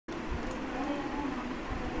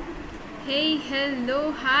Hey,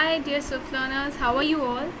 hello, hi dear Swift learners, how are you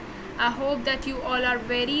all? I hope that you all are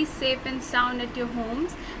very safe and sound at your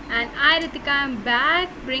homes, and I Ritika am back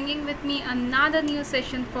bringing with me another new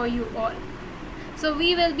session for you all. So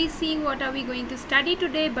we will be seeing what are we going to study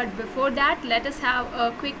today, but before that let us have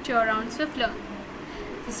a quick tour around Swiflearn.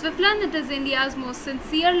 Swiflearn, it is India's most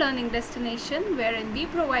sincere learning destination wherein we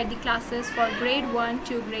provide the classes for grade 1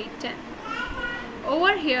 to grade 10.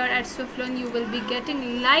 Over here at Swiflearn, you will be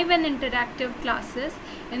getting live and interactive classes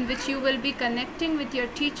in which you will be connecting with your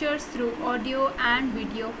teachers through audio and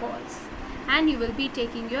video calls, and you will be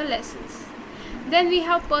taking your lessons. Then we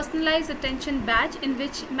have personalized attention batch in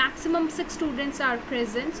which maximum 6 students are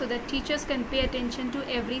present so that teachers can pay attention to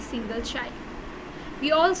every single child.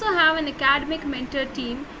 We also have an academic mentor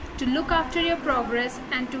team to look after your progress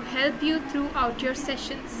and to help you throughout your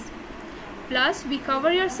sessions. Plus, we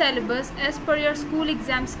cover your syllabus as per your school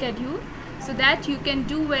exam schedule so that you can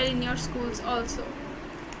do well in your schools also.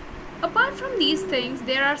 Apart from these things,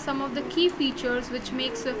 there are some of the key features which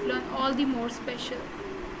make Swiflearn all the more special.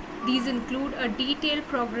 These include a detailed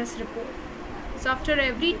progress report. So after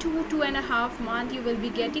every 2.5 months, you will be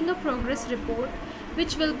getting a progress report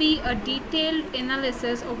which will be a detailed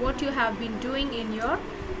analysis of what you have been doing in your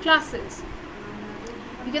classes.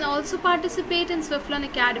 You can also participate in Swiflearn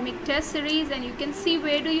academic test series and you can see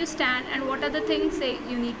where do you stand and what are the things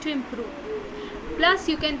you need to improve. Plus,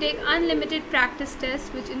 you can take unlimited practice tests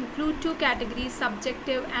which include 2 categories,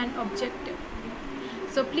 subjective and objective.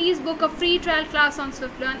 So please book a free trial class on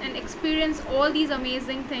Swiflearn and experience all these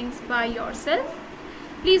amazing things by yourself.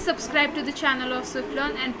 Please subscribe to the channel of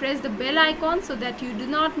Swiflearn and press the bell icon so that you do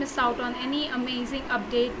not miss out on any amazing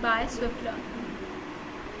update by Swiflearn.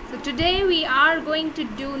 So today we are going to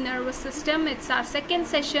do nervous system. It's our second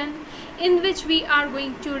session in which we are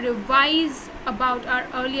going to revise about our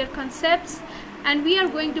earlier concepts, and we are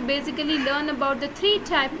going to basically learn about the 3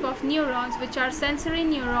 types of neurons, which are sensory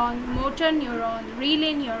neuron, motor neuron,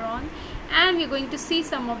 relay neuron, and we are going to see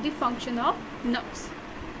some of the function of nerves.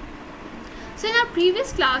 So in our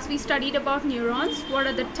previous class we studied about neurons, what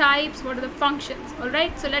are the types, what are the functions.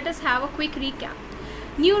 Alright, so let us have a quick recap.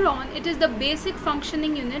 Neuron, it is the basic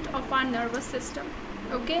functioning unit of our nervous system.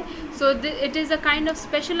 Okay, so it is a kind of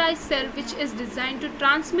specialized cell which is designed to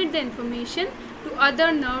transmit the information to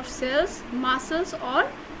other nerve cells, muscles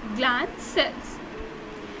or gland cells.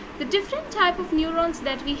 The different type of neurons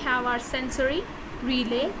that we have are sensory,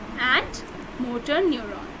 relay and motor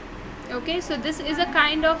neuron. Okay, so this is a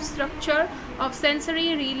kind of structure of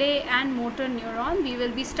sensory, relay and motor neuron. We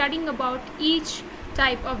will be studying about each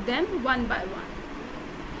type of them one by one.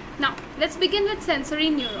 Now, let's begin with sensory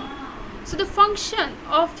neuron. So the function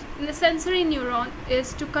of the sensory neuron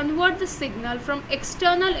is to convert the signal from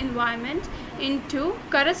external environment into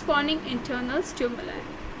corresponding internal stimuli.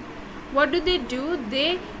 What do?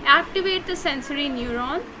 They activate the sensory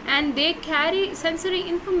neuron and they carry sensory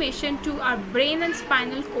information to our brain and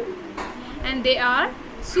spinal cord, and they are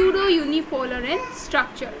pseudo-unipolar in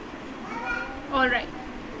structure. Alright.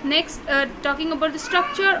 Next, talking about the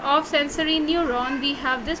structure of sensory neuron, we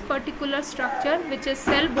have this particular structure which is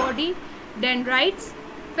cell body, dendrites,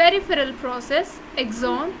 peripheral process,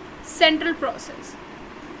 axon, central process.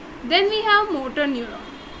 Then we have motor neuron.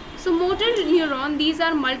 So motor neuron, these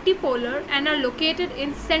are multipolar and are located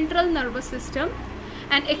in central nervous system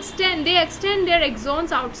and they extend their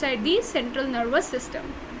axons outside the central nervous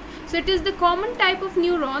system. So it is the common type of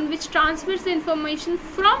neuron which transmits the information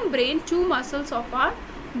from brain to muscles of our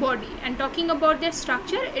body. And talking about their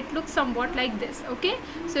structure, it looks somewhat like this. Okay,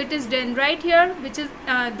 so it is dendrite here, which is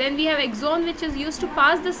then we have axon which is used to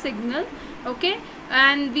pass the signal. Okay,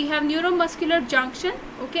 and we have neuromuscular junction.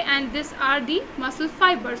 Okay, and these are the muscle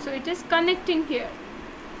fibers, so it is connecting here.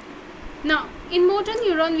 Now in motor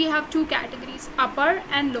neuron we have 2 categories, upper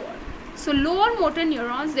and lower. So lower motor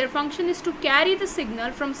neurons, their function is to carry the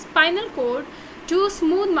signal from spinal cord to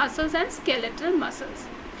smooth muscles and skeletal muscles.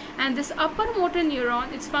 And this upper motor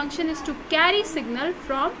neuron, its function is to carry signal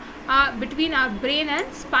from between our brain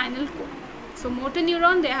and spinal cord. So motor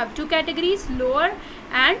neuron, they have 2 categories, lower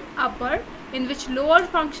and upper, in which lower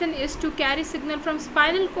function is to carry signal from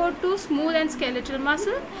spinal cord to smooth and skeletal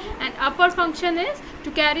muscle, and upper function is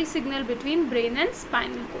to carry signal between brain and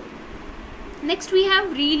spinal cord. Next we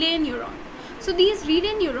have relay neuron. So these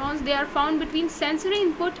relay neurons, they are found between sensory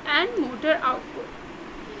input and motor output.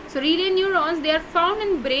 So relay neurons, they are found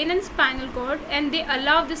in brain and spinal cord and they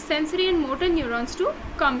allow the sensory and motor neurons to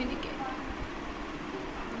communicate.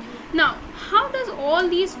 Now, how does all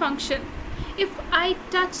these function? If I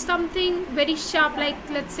touch something very sharp, like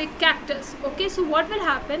let's say cactus, okay, so what will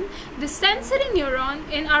happen? The sensory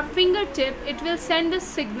neuron in our fingertip, it will send a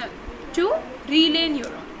signal. to relay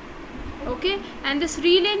neuron. Okay, and this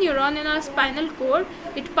relay neuron in our spinal cord,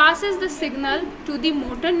 it passes the signal to the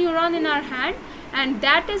motor neuron in our hand, and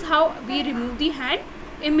that is how we remove the hand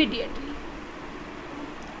immediately.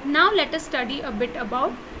 Now let us study a bit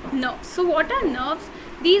about nerves. So what are nerves?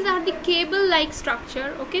 These are the cable like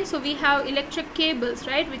structure. Okay, so we have electric cables,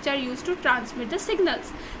 right, which are used to transmit the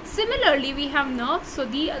signals. Similarly, we have nerves. So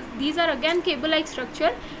these are again cable like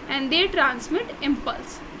structure, and they transmit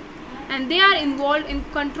impulse, and they are involved in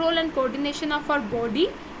control and coordination of our body,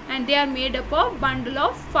 and they are made up of bundle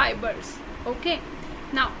of fibers. Okay,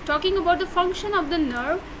 now talking about the function of the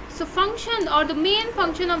nerve. So function, or the main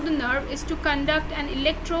function of the nerve, is to conduct an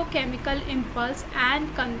electrochemical impulse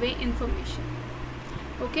and convey information.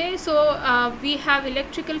 Okay, so we have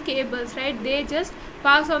electrical cables, right? They just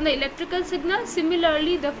pass on the electrical signal.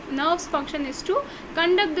 Similarly, the nerve's function is to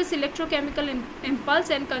conduct this electrochemical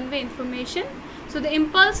impulse and convey information. So the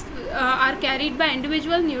impulse are carried by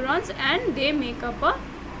individual neurons, and they make up a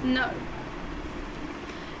nerve.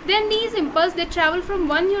 Then these impulses, they travel from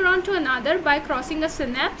one neuron to another by crossing a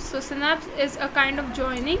synapse. So synapse is a kind of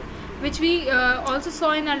joining, which we also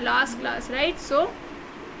saw in our last class, right? So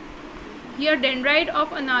here dendrite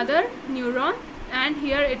of another neuron, and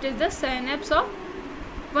here it is the synapse of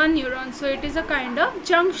one neuron. So it is a kind of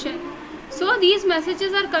junction. So these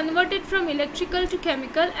messages are converted from electrical to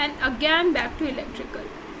chemical and again back to electrical.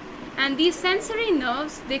 And these sensory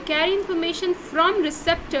nerves, they carry information from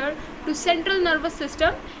receptor to central nervous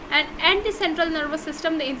system, and at the central nervous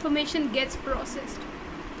system the information gets processed.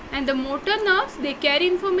 And the motor nerves, they carry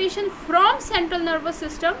information from central nervous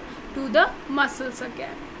system to the muscles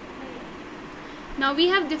again. Now we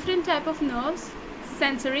have different type of nerves: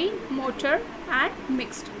 sensory, motor, and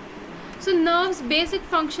mixed. So nerves' basic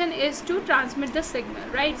function is to transmit the signal,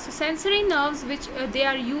 right? So sensory nerves, which they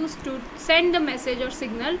are used to send the message or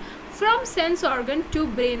signal from sense organ to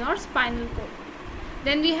brain or spinal cord.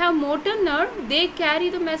 Then we have motor nerve. They carry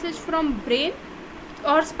the message from brain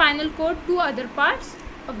or spinal cord to other parts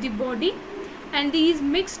of the body. And these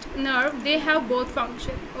mixed nerve, they have both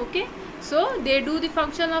function. Okay, so they do the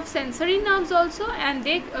function of sensory nerves also, and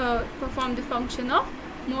they perform the function of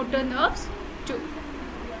motor nerves too.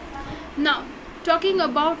 Now talking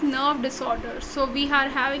about nerve disorders, so we are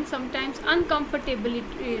having sometimes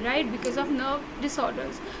uncomfortability, right, because of nerve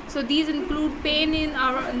disorders. So these include pain in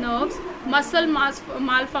our nerves, muscle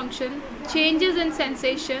malfunction, changes in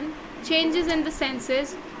sensation, changes in the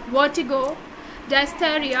senses, vertigo,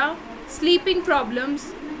 dysphagia, sleeping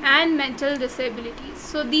problems, and mental disabilities.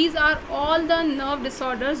 So these are all the nerve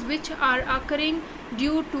disorders which are occurring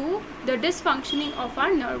due to the dysfunctioning of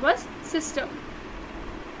our nervous system.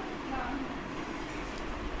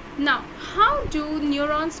 Now, how do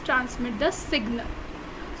neurons transmit the signal?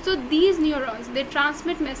 So these neurons, they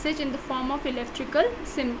transmit message in the form of electrical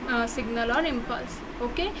signal or impulse.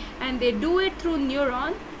 Okay, and they do it through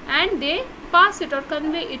neuron, and they pass it or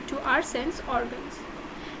convey it to our sense organs.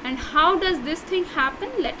 And how does this thing happen?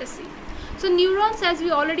 Let us see. So neurons, as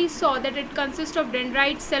we already saw, that it consists of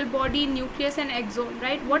dendrite, cell body, nucleus, and axon,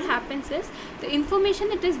 right? What happens is the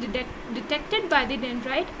information, it is detected by the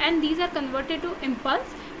dendrite, and these are converted to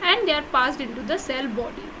impulse, and they are passed into the cell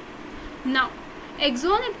body. Now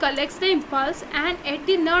axon, it collects the impulse, and at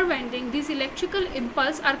the nerve ending these electrical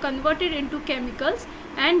impulse are converted into chemicals,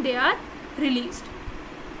 and they are released.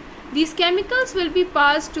 These chemicals will be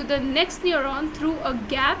passed to the next neuron through a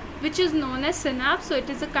gap which is known as synapse. So it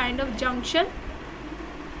is a kind of junction,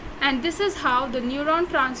 and this is how the neuron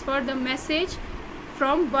transfer the message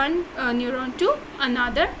from one neuron to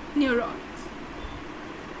another neuron.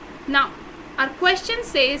 Now our question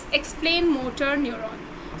says, explain motor neuron.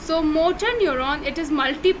 So motor neuron, it is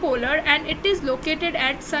multipolar, and it is located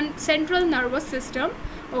at central nervous system.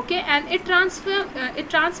 Okay, and it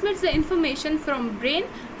transmits the information from brain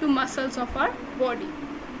to muscles of our body.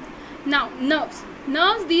 Now nerves,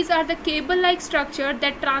 these are the cable like structure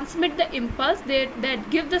that transmit the impulse, that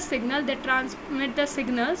give the signal, that transmit the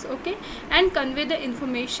signals, okay, and convey the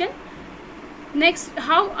information. Next,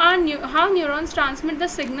 how neurons transmit the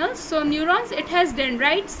signals? So neurons, it has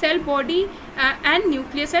dendrite, cell body, and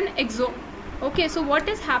nucleus and axon. Okay, so what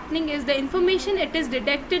is happening is the information, it is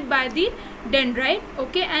detected by the dendrite,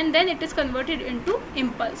 okay, and then it is converted into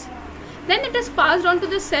impulse. Then it is passed on to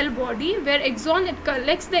the cell body, where axon, it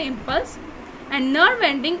collects the impulse, and nerve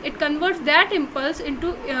ending, it converts that impulse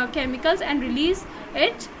into chemicals and release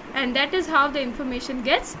it, and that is how the information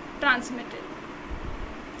gets transmitted.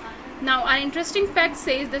 Now our interesting fact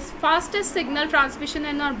says this fastest signal transmission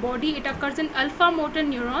in our body, it occurs in alpha motor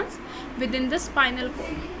neurons within the spinal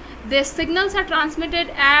cord. Their signals are transmitted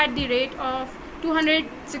at the rate of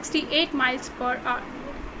 268 miles per hour.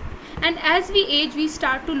 And as we age, we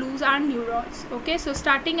start to lose our neurons. Okay, so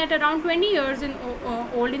starting at around 20 years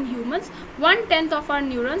old in humans, 1/10 of our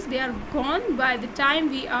neurons, they are gone by the time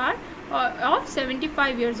we are of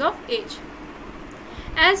 75 years of age.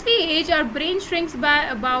 As we age, our brain shrinks by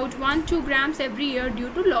about 1-2 grams every year due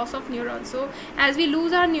to loss of neurons. So as we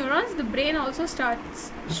lose our neurons, the brain also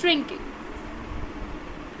starts shrinking.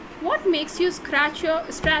 What makes you stretch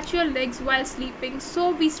your legs while sleeping? So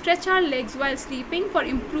we stretch our legs while sleeping for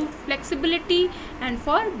improved flexibility and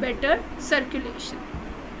for better circulation.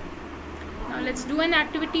 Now let's do an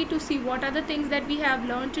activity to see what are the things that we have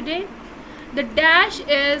learned today. The dash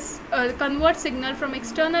is a convert signal from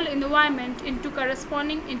external environment into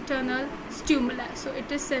corresponding internal stimuli. So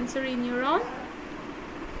it is sensory neuron.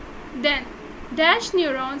 Then dash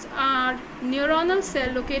neurons are neuronal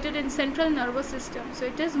cell located in central nervous system. So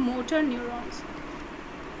it is motor neurons.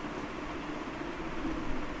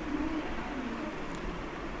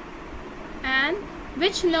 And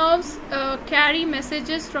which nerves carry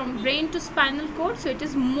messages from brain to spinal cord? So it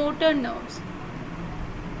is motor nerves.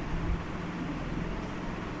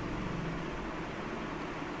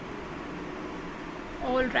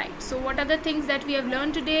 Alright, so what are the things that we have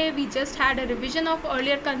learned today? We just had a revision of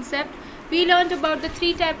earlier concept. We learned about the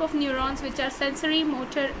 3 types of neurons, which are sensory,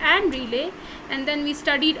 motor and relay, and then we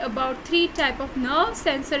studied about 3 types of nerves,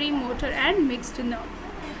 sensory, motor and mixed nerve.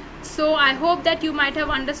 So I hope that you might have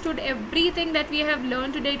understood everything that we have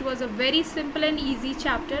learned today. It was a very simple and easy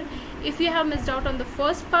chapter. If you have missed out on the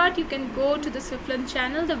first part, you can go to the Swiflearn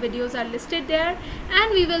channel. The videos are listed there,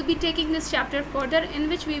 and we will be taking this chapter further, in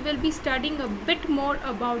which we will be studying a bit more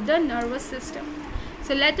about the nervous system.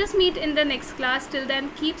 So let us meet in the next class. Till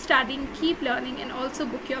then, keep studying, keep learning, and also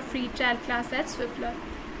book your free trial class at Swiflearn.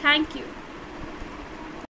 Thank you.